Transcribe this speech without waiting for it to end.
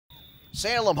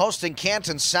Salem hosting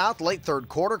Canton South, late third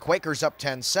quarter. Quakers up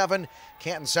 10-7.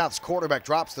 Canton South's quarterback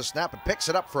drops the snap and picks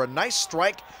it up for a nice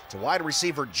strike to wide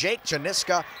receiver Jake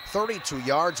Janiska, 32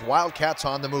 yards. Wildcats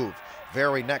on the move.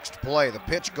 Very next play, the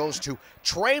pitch goes to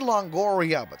Trey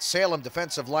Longoria, but Salem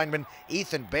defensive lineman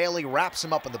Ethan Bailey wraps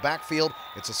him up in the backfield.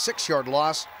 It's a 6-yard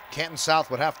loss. Canton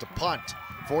South would have to punt.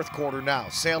 Fourth quarter now.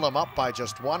 Salem up by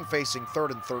just one, facing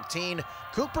 3rd and 13.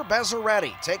 Cooper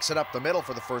Bezzaretti takes it up the middle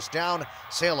for the first down.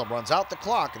 Salem runs out the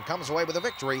clock and comes away with a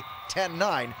victory,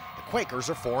 10-9. The Quakers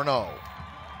are 4-0.